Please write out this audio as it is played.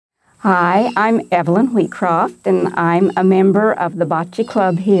Hi, I'm Evelyn Wheatcroft, and I'm a member of the Bocce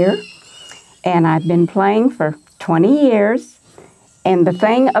Club here, and I've been playing for 20 years. And the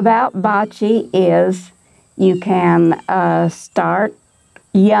thing about bocce is you can start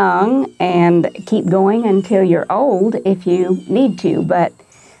young and keep going until you're old if you need to. But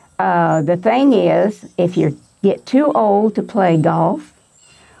the thing is, if you get too old to play golf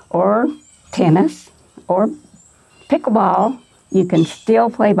or tennis or pickleball, you can still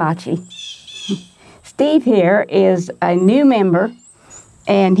play bocce. Steve here is a new member,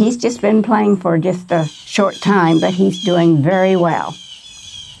 and he's just been playing for just a short time, but he's doing very well.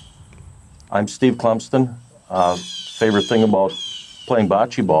 I'm Steve Clumston. Favorite thing about playing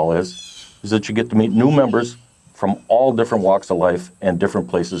bocce ball is that you get to meet new members from all different walks of life and different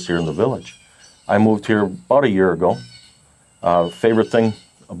places here in the village. I moved here about a year ago. Favorite thing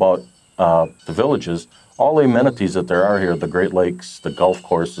about the village is all the amenities that there are here, the Great Lakes, the golf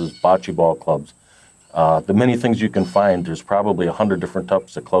courses, bocce ball clubs, the many things you can find. There's probably 100 different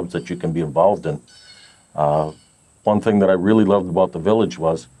types of clubs that you can be involved in. One thing that I really loved about the village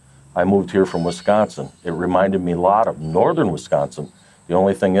was I moved here from Wisconsin. It reminded me a lot of northern Wisconsin. The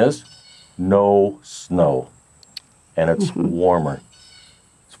only thing is, no snow, and it's warmer.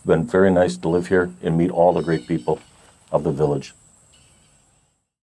 It's been very nice to live here and meet all the great people of the village.